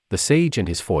The Sage and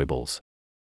His Foibles.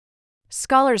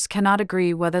 Scholars cannot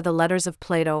agree whether the letters of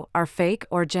Plato are fake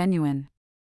or genuine.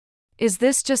 Is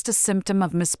this just a symptom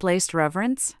of misplaced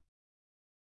reverence?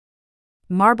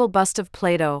 Marble bust of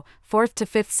Plato, 4th to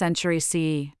 5th century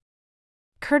CE.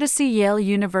 Courtesy Yale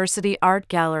University Art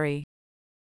Gallery.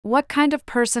 What kind of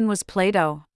person was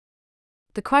Plato?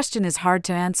 The question is hard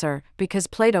to answer, because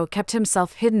Plato kept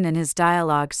himself hidden in his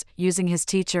dialogues, using his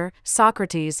teacher,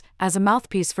 Socrates, as a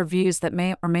mouthpiece for views that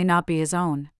may or may not be his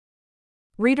own.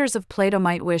 Readers of Plato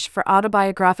might wish for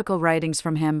autobiographical writings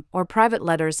from him, or private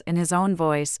letters in his own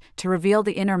voice, to reveal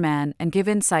the inner man and give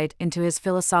insight into his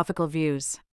philosophical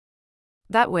views.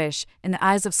 That wish, in the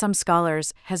eyes of some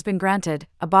scholars, has been granted.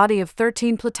 A body of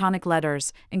 13 Platonic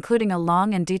letters, including a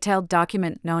long and detailed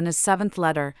document known as Seventh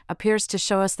Letter, appears to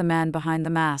show us the man behind the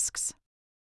masks.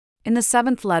 In the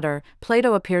Seventh Letter,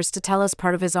 Plato appears to tell us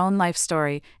part of his own life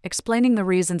story, explaining the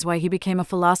reasons why he became a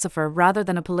philosopher rather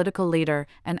than a political leader,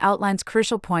 and outlines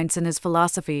crucial points in his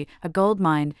philosophy, a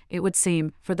goldmine, it would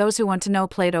seem, for those who want to know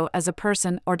Plato as a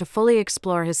person or to fully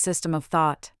explore his system of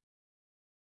thought.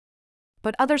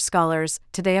 But other scholars,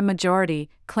 today a majority,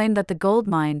 claim that the gold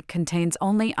mine contains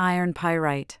only iron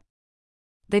pyrite.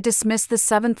 They dismiss the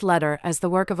Seventh Letter as the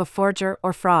work of a forger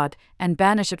or fraud, and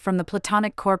banish it from the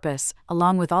Platonic corpus,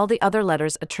 along with all the other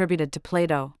letters attributed to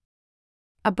Plato.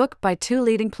 A book by two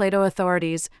leading Plato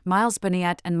authorities, Miles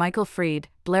Boniat and Michael Fried,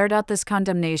 blared out this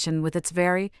condemnation with its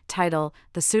very title,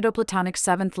 The Pseudo-Platonic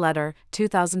Seventh Letter,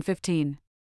 2015.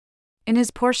 In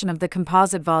his portion of the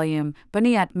composite volume,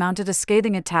 Boniat mounted a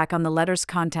scathing attack on the letter's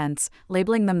contents,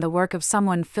 labeling them the work of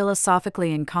someone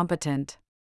philosophically incompetent.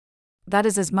 That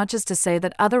is as much as to say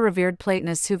that other revered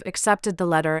Platonists who've accepted the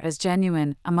letter as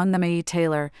genuine, among them A. E.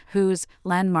 Taylor, whose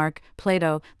landmark,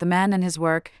 Plato, the Man and His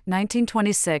Work,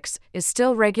 1926, is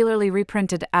still regularly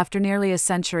reprinted after nearly a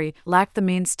century, lacked the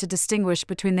means to distinguish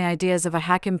between the ideas of a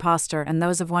hack impostor and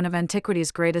those of one of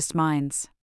antiquity's greatest minds.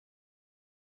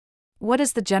 What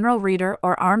is the general reader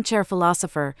or armchair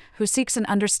philosopher, who seeks an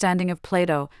understanding of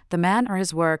Plato, the man or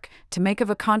his work, to make of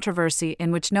a controversy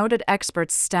in which noted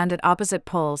experts stand at opposite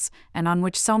poles, and on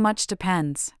which so much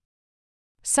depends?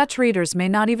 Such readers may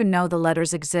not even know the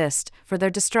letters exist, for they're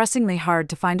distressingly hard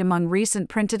to find among recent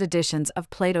printed editions of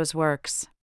Plato's works.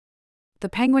 The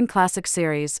Penguin Classic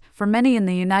series, for many in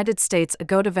the United States a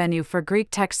go-to venue for Greek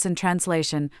texts and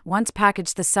translation, once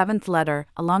packaged the Seventh Letter,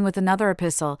 along with another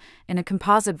epistle, in a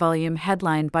composite volume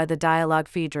headlined by the dialogue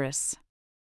Phaedrus.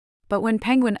 But when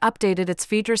Penguin updated its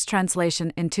Phaedrus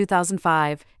translation in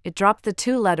 2005, it dropped the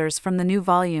two letters from the new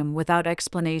volume without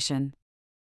explanation.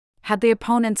 Had the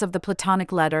opponents of the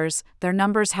Platonic letters, their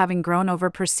numbers having grown over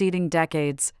preceding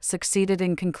decades, succeeded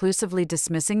in conclusively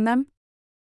dismissing them?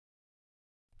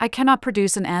 I cannot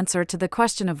produce an answer to the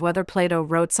question of whether Plato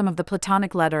wrote some of the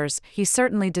Platonic letters. He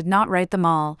certainly did not write them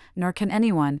all, nor can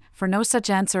anyone, for no such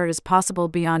answer is possible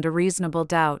beyond a reasonable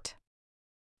doubt.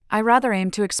 I rather aim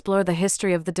to explore the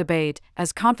history of the debate,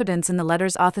 as confidence in the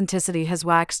letter's authenticity has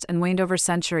waxed and waned over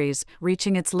centuries,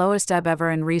 reaching its lowest ebb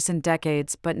ever in recent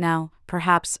decades, but now,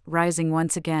 perhaps, rising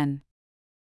once again.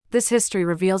 This history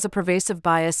reveals a pervasive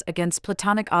bias against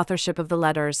Platonic authorship of the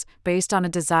letters, based on a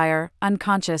desire,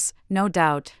 unconscious, no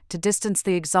doubt, to distance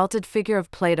the exalted figure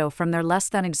of Plato from their less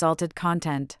than exalted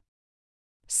content.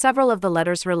 Several of the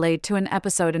letters relate to an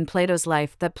episode in Plato's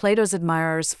life that Plato's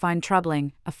admirers find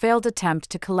troubling, a failed attempt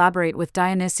to collaborate with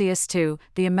Dionysius II,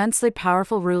 the immensely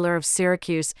powerful ruler of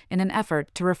Syracuse, in an effort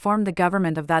to reform the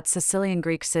government of that Sicilian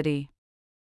Greek city.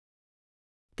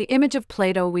 The image of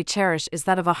Plato we cherish is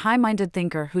that of a high-minded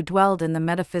thinker who dwelled in the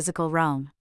metaphysical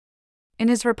realm. In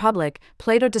his Republic,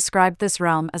 Plato described this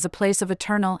realm as a place of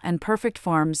eternal and perfect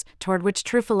forms, toward which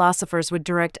true philosophers would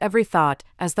direct every thought,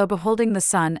 as though beholding the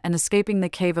sun and escaping the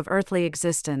cave of earthly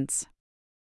existence.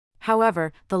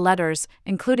 However, the letters,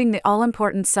 including the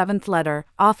all-important Seventh Letter,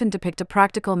 often depict a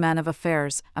practical man of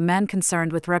affairs, a man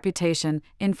concerned with reputation,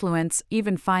 influence,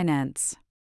 even finance.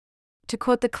 To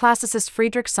quote the classicist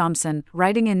Friedrich Somsen,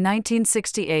 writing in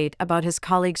 1968 about his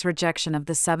colleague's rejection of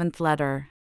the Seventh Letter,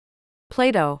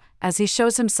 Plato, as he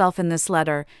shows himself in this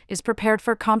letter, is prepared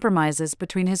for compromises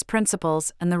between his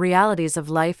principles and the realities of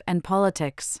life and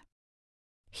politics.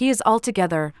 He is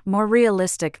altogether more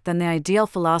realistic than the ideal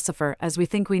philosopher as we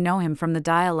think we know him from the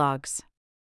dialogues.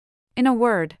 In a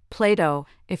word, Plato,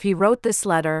 if he wrote this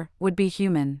letter, would be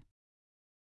human.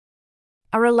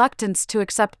 A reluctance to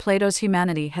accept Plato's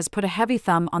humanity has put a heavy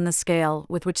thumb on the scale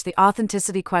with which the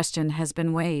authenticity question has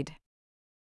been weighed.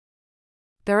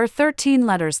 There are 13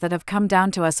 letters that have come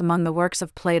down to us among the works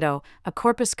of Plato, a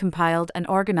corpus compiled and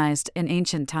organized in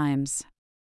ancient times.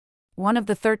 one of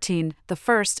the 13, the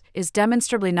first, is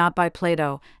demonstrably not by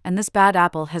Plato, and this bad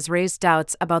apple has raised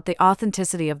doubts about the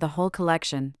authenticity of the whole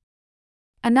collection.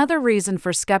 Another reason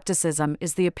for skepticism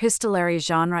is the epistolary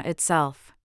genre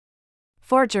itself.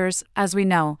 Forgers, as we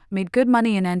know, made good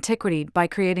money in antiquity by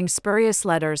creating spurious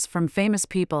letters from famous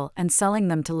people and selling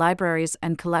them to libraries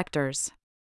and collectors.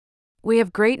 We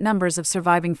have great numbers of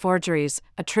surviving forgeries,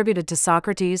 attributed to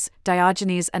Socrates,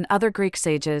 Diogenes and other Greek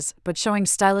sages, but showing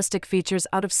stylistic features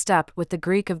out of step with the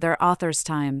Greek of their authors'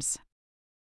 times.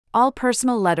 All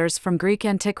personal letters from Greek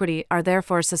antiquity are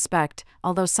therefore suspect,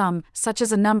 although some, such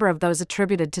as a number of those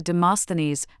attributed to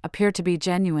Demosthenes, appear to be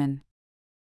genuine.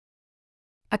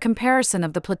 A comparison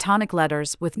of the Platonic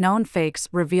letters with known fakes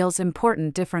reveals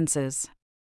important differences.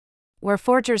 Where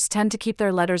forgers tend to keep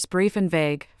their letters brief and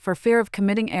vague, for fear of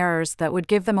committing errors that would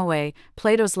give them away,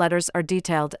 Plato's letters are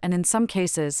detailed and in some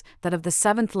cases, that of the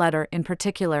 7th letter in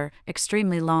particular,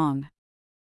 extremely long.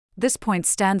 This point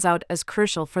stands out as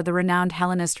crucial for the renowned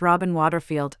Hellenist Robin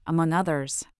Waterfield, among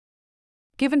others.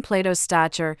 Given Plato's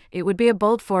stature, it would be a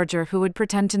bold forger who would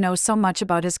pretend to know so much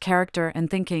about his character and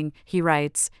thinking, he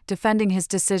writes, defending his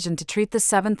decision to treat the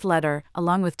 7th letter,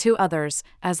 along with 2 others,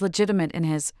 as legitimate in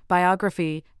his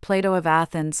biography, Plato of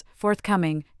Athens,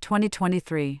 forthcoming,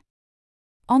 2023.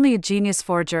 Only a genius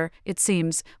forger, it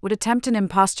seems, would attempt an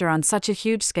imposture on such a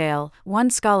huge scale. One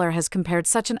scholar has compared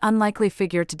such an unlikely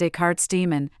figure to Descartes'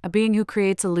 demon, a being who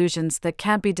creates illusions that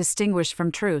can't be distinguished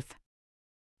from truth.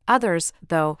 Others,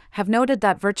 though, have noted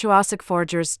that virtuosic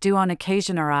forgers do on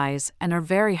occasion arise and are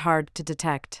very hard to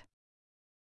detect.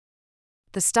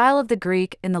 The style of the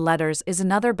Greek in the letters is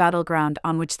another battleground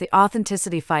on which the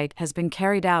authenticity fight has been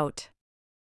carried out.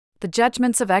 The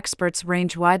judgments of experts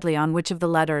range widely on which of the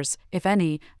letters, if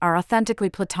any, are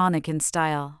authentically Platonic in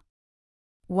style.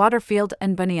 Waterfield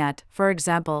and Bonniet, for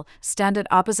example, stand at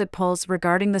opposite poles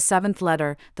regarding the 7th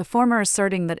letter, the former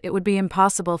asserting that it would be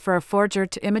impossible for a forger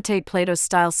to imitate Plato's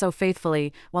style so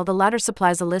faithfully, while the latter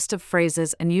supplies a list of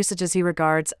phrases and usages he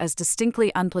regards as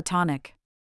distinctly un-Platonic.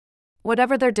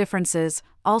 Whatever their differences,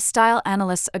 all style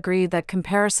analysts agree that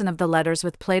comparison of the letters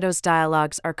with Plato's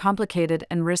dialogues are complicated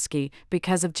and risky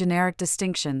because of generic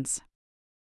distinctions.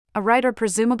 A writer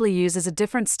presumably uses a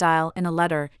different style in a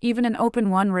letter, even an open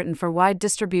one written for wide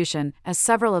distribution, as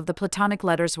several of the Platonic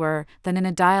letters were, than in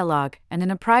a dialogue, and in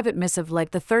a private missive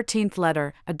like the 13th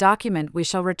letter, a document we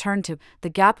shall return to, the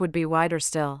gap would be wider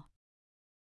still.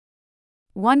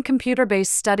 One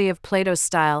computer-based study of Plato's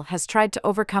style has tried to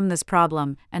overcome this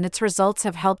problem, and its results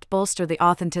have helped bolster the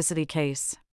authenticity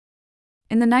case.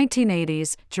 In the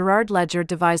 1980s, Gerard Ledger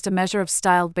devised a measure of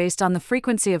style based on the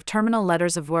frequency of terminal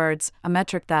letters of words, a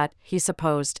metric that, he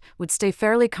supposed, would stay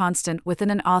fairly constant within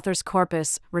an author's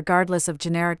corpus, regardless of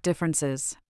generic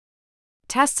differences.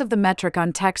 Tests of the metric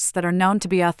on texts that are known to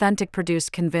be authentic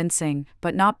produced convincing,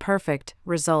 but not perfect,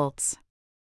 results.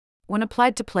 When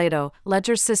applied to Plato,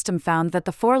 Ledger's system found that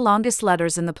the 4 longest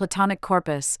letters in the Platonic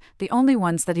corpus, the only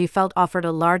ones that he felt offered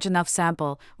a large enough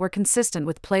sample, were consistent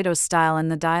with Plato's style in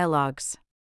the dialogues.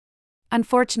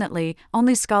 Unfortunately,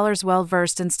 only scholars well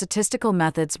versed in statistical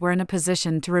methods were in a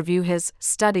position to review his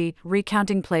study,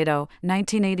 Recounting Plato,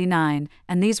 1989,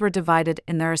 and these were divided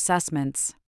in their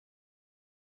assessments.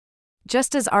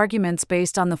 Just as arguments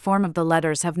based on the form of the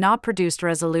letters have not produced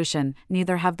resolution,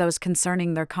 neither have those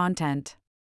concerning their content.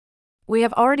 We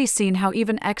have already seen how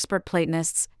even expert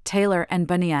Platonists, Taylor and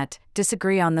Bonniet,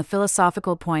 disagree on the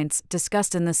philosophical points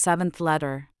discussed in the 7th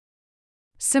letter.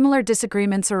 Similar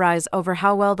disagreements arise over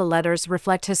how well the letters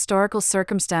reflect historical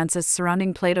circumstances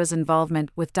surrounding Plato's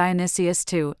involvement with Dionysius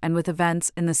II and with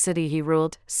events in the city he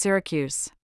ruled,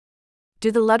 Syracuse.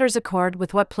 Do the letters accord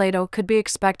with what Plato could be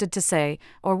expected to say,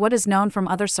 or what is known from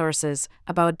other sources,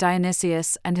 about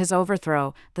Dionysius and his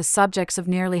overthrow, the subjects of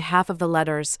nearly half of the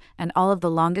letters, and all of the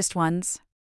longest ones?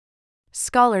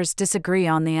 Scholars disagree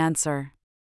on the answer.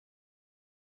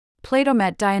 Plato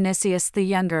met Dionysius the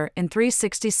Younger in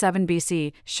 367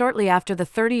 BC, shortly after the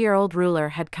 30-year-old ruler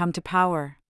had come to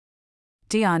power.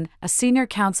 Aeon, a senior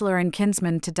counselor and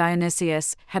kinsman to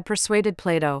Dionysius, had persuaded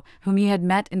Plato, whom he had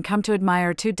met and come to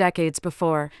admire 2 decades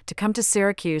before, to come to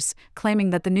Syracuse,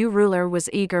 claiming that the new ruler was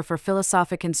eager for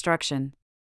philosophic instruction.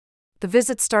 The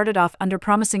visit started off under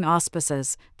promising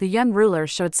auspices. The young ruler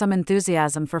showed some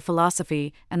enthusiasm for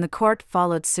philosophy, and the court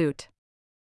followed suit.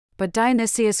 But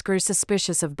Dionysius grew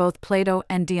suspicious of both Plato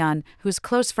and Aeon, whose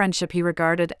close friendship he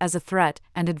regarded as a threat,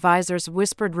 and advisors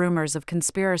whispered rumors of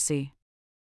conspiracy.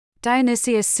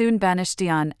 Dionysius soon banished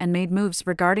Aeon and made moves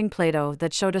regarding Plato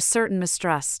that showed a certain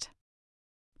mistrust.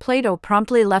 Plato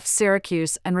promptly left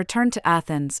Syracuse and returned to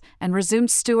Athens, and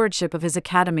resumed stewardship of his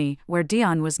academy, where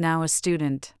Aeon was now a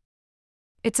student.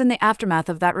 It's in the aftermath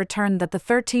of that return that the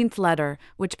 13th letter,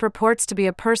 which purports to be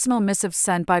a personal missive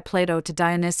sent by Plato to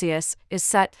Dionysius, is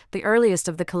set, the earliest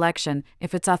of the collection,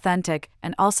 if it's authentic,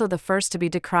 and also the first to be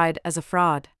decried as a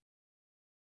fraud.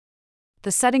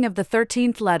 The setting of the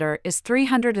 13th letter is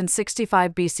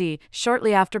 365 BC,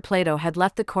 shortly after Plato had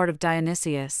left the court of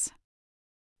Dionysius.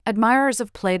 Admirers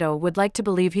of Plato would like to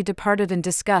believe he departed in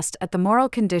disgust at the moral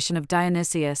condition of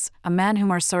Dionysius, a man whom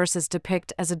our sources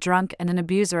depict as a drunk and an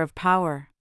abuser of power.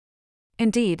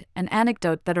 Indeed, an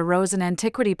anecdote that arose in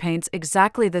antiquity paints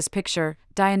exactly this picture.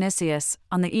 Dionysius,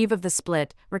 on the eve of the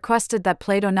split, requested that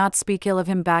Plato not speak ill of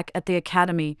him back at the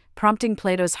academy, prompting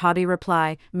Plato's haughty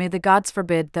reply, "May the gods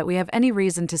forbid that we have any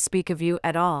reason to speak of you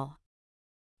at all."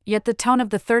 Yet the tone of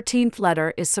the 13th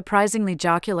letter is surprisingly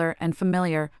jocular and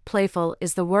familiar. Playful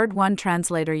is the word one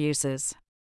translator uses.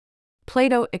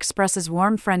 Plato expresses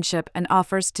warm friendship and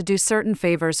offers to do certain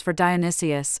favors for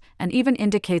Dionysius, and even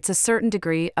indicates a certain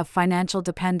degree of financial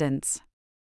dependence.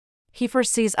 He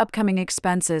foresees upcoming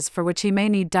expenses for which he may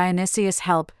need Dionysius'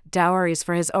 help, dowries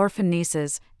for his orphan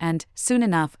nieces, and, soon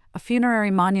enough, a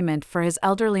funerary monument for his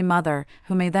elderly mother,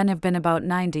 who may then have been about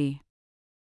 90.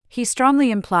 He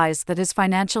strongly implies that his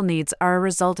financial needs are a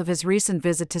result of his recent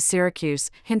visit to Syracuse,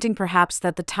 hinting perhaps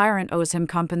that the tyrant owes him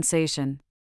compensation.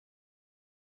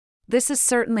 This is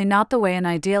certainly not the way an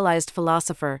idealized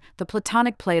philosopher, the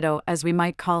Platonic Plato as we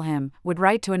might call him, would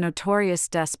write to a notorious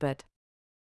despot.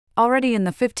 Already in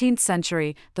the 15th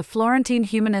century, the Florentine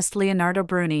humanist Leonardo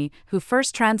Bruni, who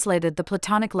first translated the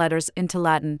Platonic letters into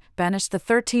Latin, banished the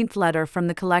 13th letter from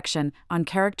the collection, on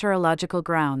characterological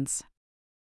grounds.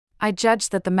 "I judge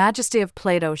that the majesty of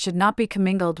Plato should not be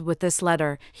commingled with this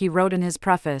letter," he wrote in his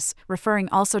preface, referring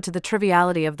also to the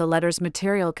triviality of the letter's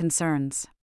material concerns.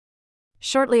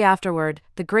 Shortly afterward,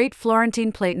 the great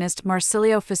Florentine Platonist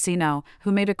Marsilio Ficino,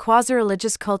 who made a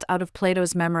quasi-religious cult out of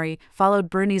Plato's memory, followed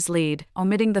Bruni's lead,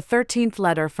 omitting the 13th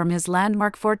letter from his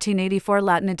landmark 1484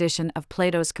 Latin edition of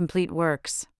Plato's complete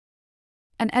works.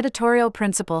 An editorial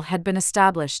principle had been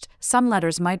established: some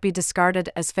letters might be discarded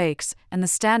as fakes, and the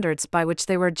standards by which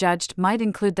they were judged might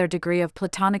include their degree of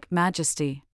Platonic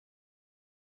majesty.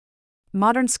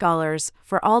 Modern scholars,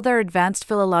 for all their advanced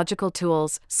philological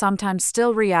tools, sometimes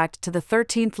still react to the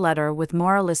 13th letter with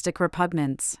moralistic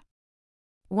repugnance.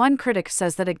 One critic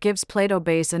says that it gives Plato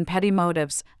base and petty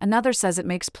motives, another says it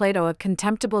makes Plato a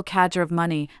contemptible cadger of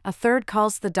money, a third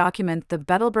calls the document the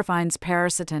Bettelbrefines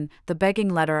parasiton, the begging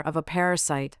letter of a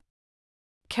parasite.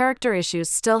 Character issues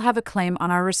still have a claim on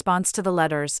our response to the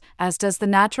letters, as does the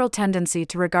natural tendency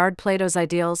to regard Plato's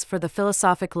ideals for the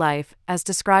philosophic life, as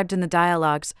described in the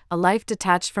dialogues, a life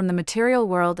detached from the material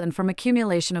world and from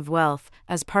accumulation of wealth,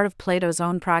 as part of Plato's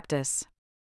own practice.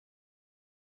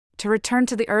 To return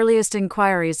to the earliest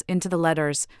inquiries into the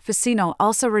letters, Ficino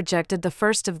also rejected the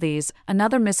first of these,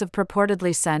 another missive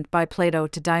purportedly sent by Plato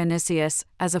to Dionysius,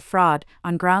 as a fraud,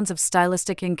 on grounds of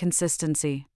stylistic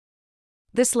inconsistency.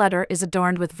 This letter is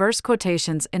adorned with verse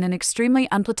quotations in an extremely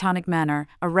unplatonic manner,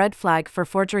 a red flag for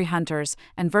forgery hunters,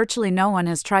 and virtually no one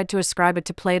has tried to ascribe it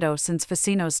to Plato since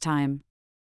Ficino's time.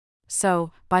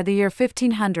 So, by the year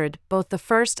 1500, both the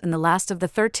first and the last of the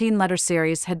 13-letter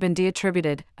series had been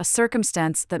deattributed, a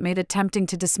circumstance that made it tempting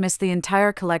to dismiss the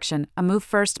entire collection, a move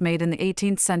first made in the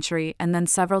 18th century and then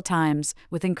several times,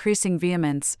 with increasing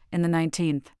vehemence, in the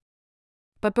 19th.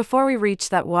 But before we reach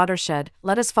that watershed,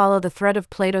 let us follow the thread of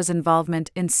Plato's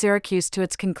involvement in Syracuse to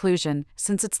its conclusion,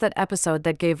 since it's that episode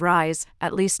that gave rise,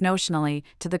 at least notionally,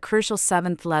 to the crucial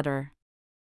 7th letter.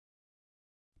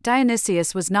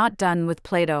 Dionysius was not done with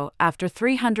Plato after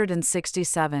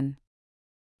 367.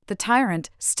 The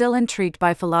tyrant, still intrigued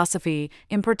by philosophy,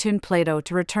 importuned Plato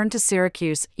to return to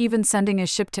Syracuse, even sending a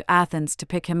ship to Athens to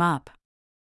pick him up.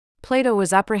 Plato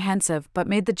was apprehensive but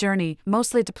made the journey,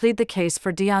 mostly to plead the case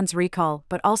for Dion's recall,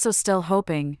 but also still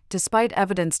hoping, despite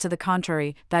evidence to the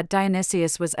contrary, that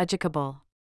Dionysius was educable.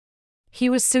 He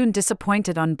was soon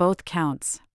disappointed on both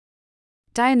counts.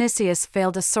 Dionysius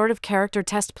failed a sort of character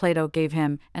test Plato gave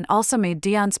him, and also made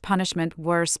Dion's punishment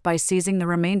worse by seizing the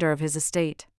remainder of his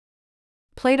estate.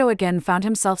 Plato again found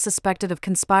himself suspected of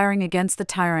conspiring against the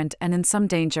tyrant and in some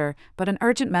danger, but an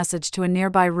urgent message to a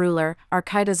nearby ruler,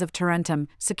 Archytas of Tarentum,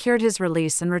 secured his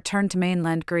release and returned to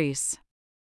mainland Greece.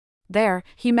 There,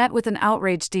 he met with an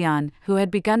outraged Dion, who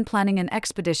had begun planning an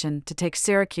expedition to take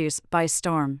Syracuse by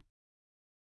storm.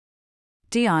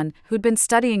 Dion, who'd been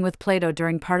studying with Plato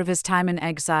during part of his time in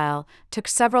exile, took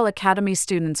several academy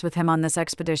students with him on this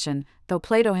expedition, though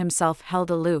Plato himself held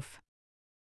aloof.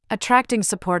 Attracting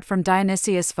support from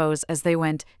Dionysius' foes as they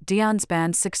went, Dion's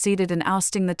band succeeded in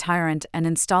ousting the tyrant and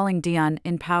installing Dion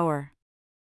in power.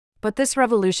 But this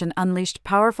revolution unleashed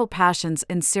powerful passions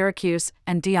in Syracuse,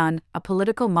 and Aeon, a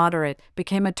political moderate,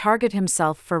 became a target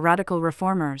himself for radical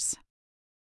reformers.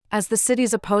 As the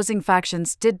city's opposing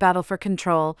factions did battle for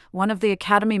control, one of the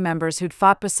Academy members who'd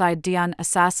fought beside Aeon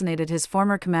assassinated his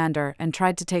former commander and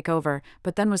tried to take over,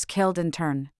 but then was killed in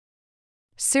turn.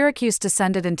 Syracuse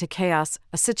descended into chaos,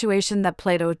 a situation that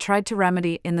Plato tried to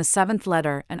remedy in the 7th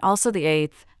letter and also the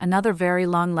 8th, another very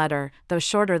long letter, though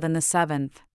shorter than the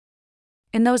 7th.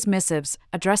 In those missives,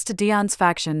 addressed to Aeon's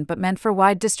faction but meant for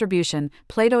wide distribution,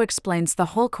 Plato explains the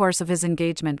whole course of his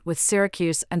engagement with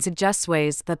Syracuse and suggests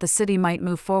ways that the city might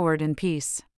move forward in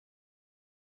peace.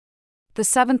 The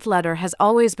 7th letter has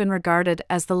always been regarded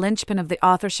as the linchpin of the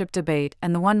authorship debate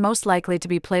and the one most likely to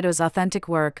be Plato's authentic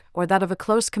work, or that of a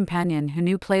close companion who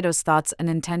knew Plato's thoughts and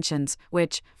intentions,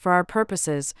 which, for our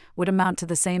purposes, would amount to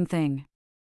the same thing.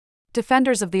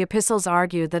 Defenders of the epistles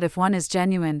argue that if one is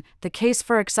genuine, the case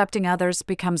for accepting others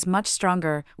becomes much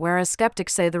stronger, whereas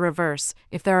skeptics say the reverse: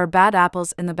 if there are bad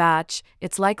apples in the batch,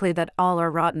 it's likely that all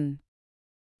are rotten.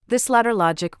 This latter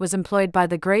logic was employed by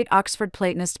the great Oxford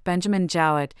Platonist Benjamin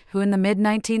Jowett, who in the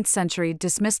mid-19th century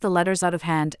dismissed the letters out of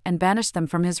hand and banished them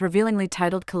from his revealingly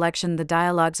titled collection The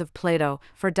Dialogues of Plato,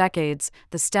 for decades,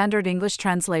 the standard English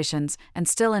translations, and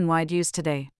still in wide use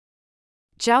today.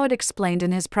 Jowett explained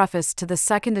in his preface to the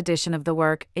second edition of the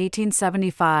work,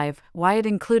 1875, why it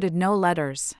included no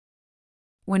letters.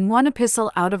 When one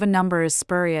epistle out of a number is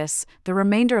spurious, the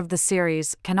remainder of the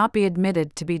series cannot be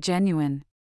admitted to be genuine.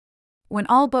 When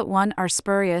all but one are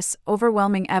spurious,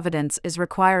 overwhelming evidence is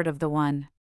required of the one.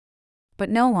 But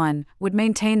no one would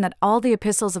maintain that all the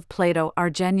epistles of Plato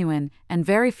are genuine, and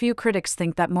very few critics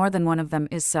think that more than one of them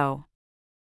is so.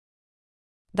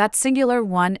 That singular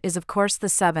one is of course the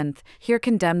 7th, here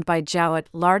condemned by Jowett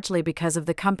largely because of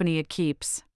the company it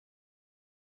keeps.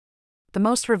 The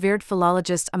most revered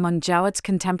philologist among Jowett's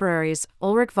contemporaries,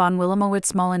 Ulrich von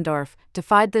Wilamowitz-Moellendorff,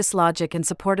 defied this logic and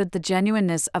supported the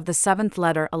genuineness of the 7th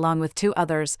letter along with 2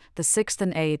 others, the 6th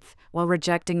and 8th, while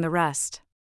rejecting the rest.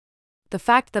 The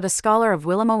fact that a scholar of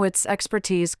Wilamowitz's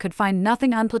expertise could find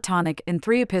nothing unplatonic in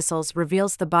 3 epistles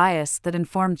reveals the bias that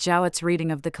informed Jowett's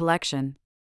reading of the collection.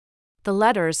 The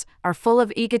letters are full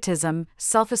of egotism,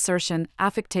 self-assertion,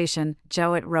 affectation,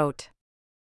 Jowett wrote.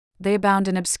 They abound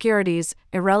in obscurities,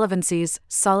 irrelevancies,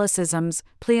 solecisms,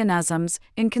 pleonasms,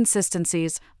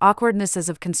 inconsistencies, awkwardnesses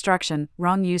of construction,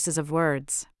 wrong uses of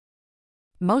words.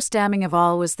 Most damning of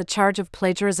all was the charge of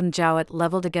plagiarism Jowett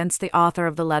leveled against the author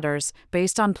of the letters,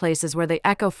 based on places where they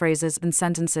echo phrases and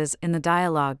sentences in the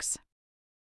dialogues.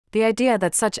 The idea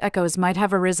that such echoes might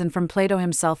have arisen from Plato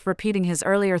himself repeating his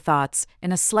earlier thoughts,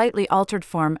 in a slightly altered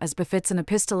form as befits an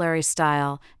epistolary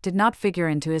style, did not figure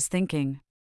into his thinking.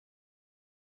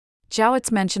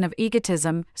 Jowett's mention of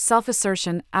egotism,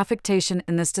 self-assertion, affectation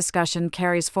in this discussion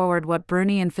carries forward what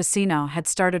Bruni and Ficino had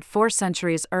started 4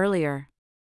 centuries earlier.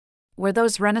 Where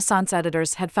those Renaissance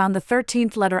editors had found the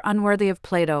 13th letter unworthy of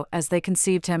Plato as they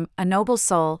conceived him, a noble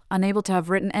soul, unable to have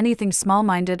written anything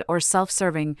small-minded or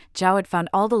self-serving, Jowett found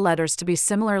all the letters to be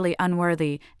similarly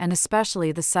unworthy, and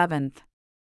especially the 7th.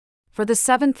 For the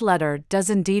 7th letter does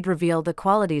indeed reveal the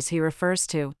qualities he refers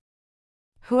to.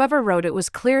 Whoever wrote it was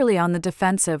clearly on the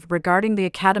defensive regarding the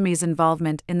Academy's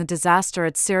involvement in the disaster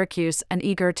at Syracuse and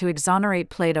eager to exonerate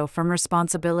Plato from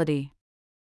responsibility.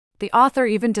 The author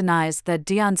even denies that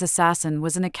Aeon's assassin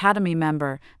was an Academy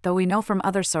member, though we know from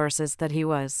other sources that he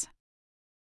was.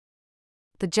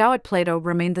 The Jowett Plato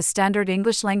remained the standard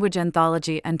English-language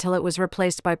anthology until it was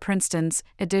replaced by Princeton's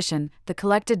edition, The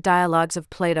Collected Dialogues of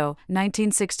Plato,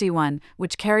 1961,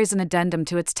 which carries an addendum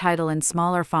to its title in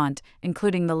smaller font,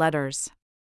 including the letters.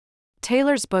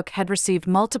 Taylor's book had received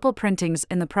multiple printings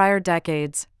in the prior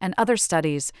decades, and other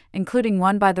studies, including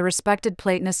one by the respected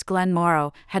Platonist Glenn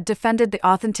Morrow, had defended the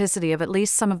authenticity of at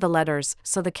least some of the letters,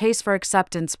 so the case for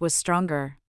acceptance was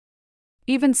stronger.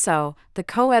 Even so, the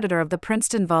co-editor of the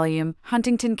Princeton volume,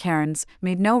 Huntington Cairns,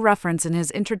 made no reference in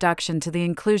his introduction to the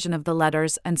inclusion of the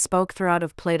letters and spoke throughout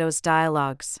of Plato's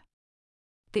dialogues.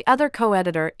 The other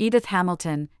co-editor, Edith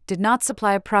Hamilton, did not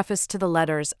supply a preface to the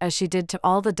letters as she did to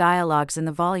all the dialogues in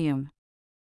the volume.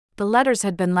 The letters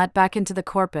had been let back into the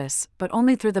corpus, but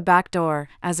only through the back door,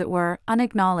 as it were,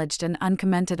 unacknowledged and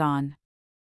uncommented on.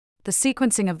 The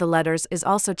sequencing of the letters is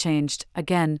also changed,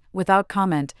 again, without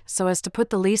comment, so as to put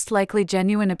the least likely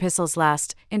genuine epistles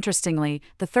last. Interestingly,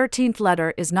 the 13th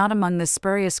letter is not among this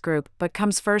spurious group but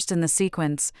comes first in the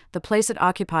sequence, the place it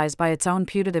occupies by its own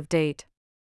putative date.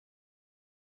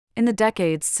 In the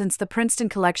decades since the Princeton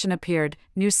collection appeared,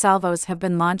 new salvos have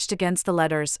been launched against the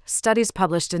letters, studies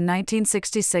published in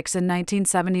 1966 and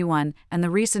 1971, and the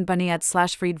recent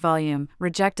Bonniette/Fried volume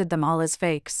rejected them all as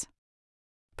fakes.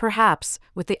 Perhaps,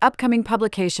 with the upcoming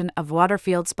publication of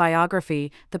Waterfield's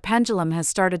biography, the pendulum has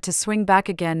started to swing back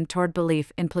again toward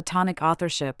belief in Platonic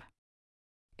authorship.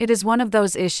 It is one of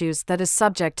those issues that is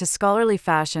subject to scholarly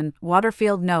fashion,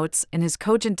 Waterfield notes in his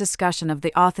cogent discussion of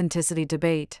the authenticity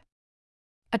debate.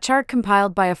 A chart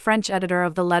compiled by a French editor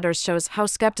of the letters shows how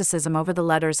skepticism over the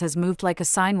letters has moved like a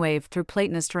sine wave through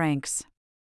Platonist ranks.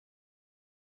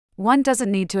 One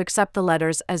doesn't need to accept the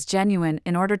letters as genuine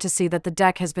in order to see that the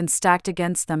deck has been stacked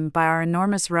against them by our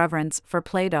enormous reverence for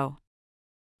Plato.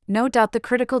 No doubt the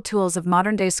critical tools of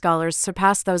modern-day scholars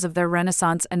surpass those of their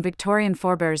Renaissance and Victorian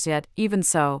forebears, yet, even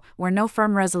so, where no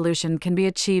firm resolution can be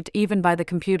achieved even by the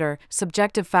computer,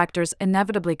 subjective factors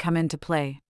inevitably come into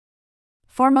play.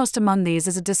 Foremost among these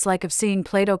is a dislike of seeing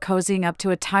Plato cozying up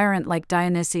to a tyrant like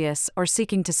Dionysius or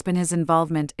seeking to spin his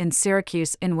involvement in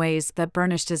Syracuse in ways that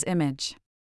burnished his image.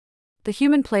 The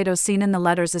human Plato seen in the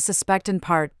letters is suspect in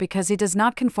part because he does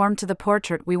not conform to the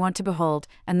portrait we want to behold,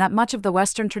 and that much of the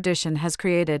Western tradition has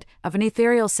created, of an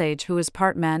ethereal sage who is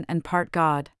part man and part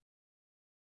God.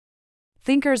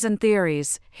 Thinkers and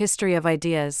Theories, History of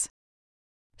Ideas.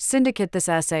 Syndicate this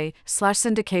essay,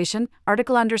 /syndication,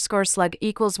 article_slug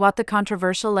equals what the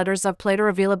controversial letters of Plato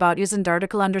reveal about using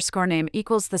article_name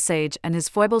equals the sage and his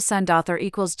foibles send author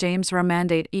equals James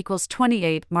Romandate equals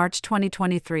 28 March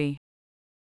 2023.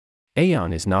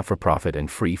 Aeon is not for profit and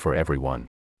free for everyone.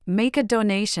 Make a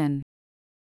donation.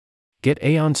 Get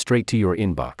Aeon straight to your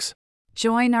inbox.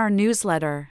 Join our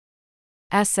newsletter.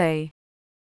 Essay.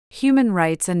 Human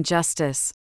Rights and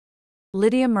Justice.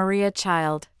 Lydia Maria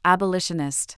Child,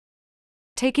 abolitionist.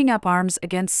 Taking up arms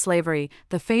against slavery,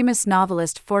 the famous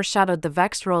novelist foreshadowed the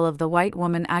vexed role of the white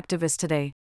woman activist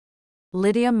today.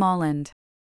 Lydia Molland.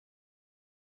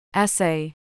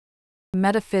 Essay.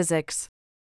 Metaphysics.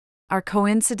 Are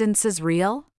coincidences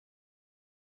real?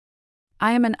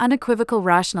 I am an unequivocal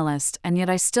rationalist, and yet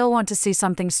I still want to see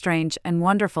something strange and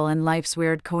wonderful in life's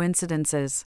weird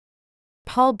coincidences.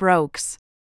 Paul Brooks.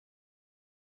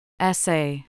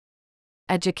 Essay.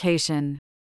 Education.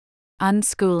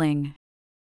 Unschooling.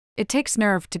 It takes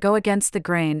nerve to go against the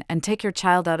grain and take your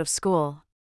child out of school.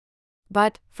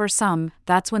 But, for some,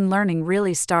 that's when learning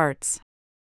really starts.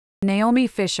 Naomi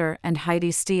Fisher and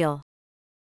Heidi Steele.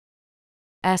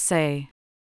 Essay.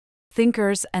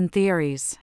 Thinkers and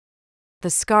Theories.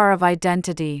 The Scar of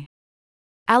Identity.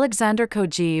 Alexander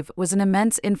Kojève was an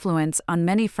immense influence on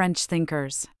many French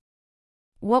thinkers.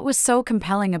 What was so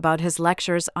compelling about his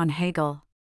lectures on Hegel?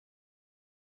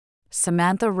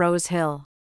 Samantha Rose Hill.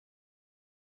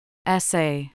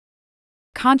 Essay.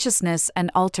 Consciousness and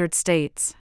Altered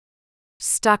States.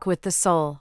 Stuck with the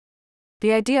Soul.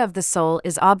 The idea of the soul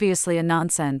is obviously a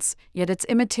nonsense, yet its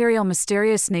immaterial,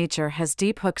 mysterious nature has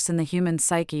deep hooks in the human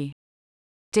psyche.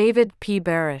 David P.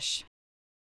 Barish.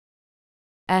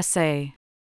 Essay.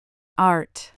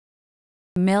 Art.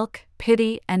 Milk,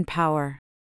 Pity, and Power.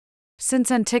 Since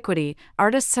antiquity,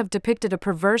 artists have depicted a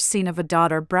perverse scene of a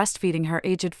daughter breastfeeding her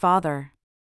aged father.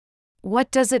 What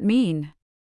does it mean?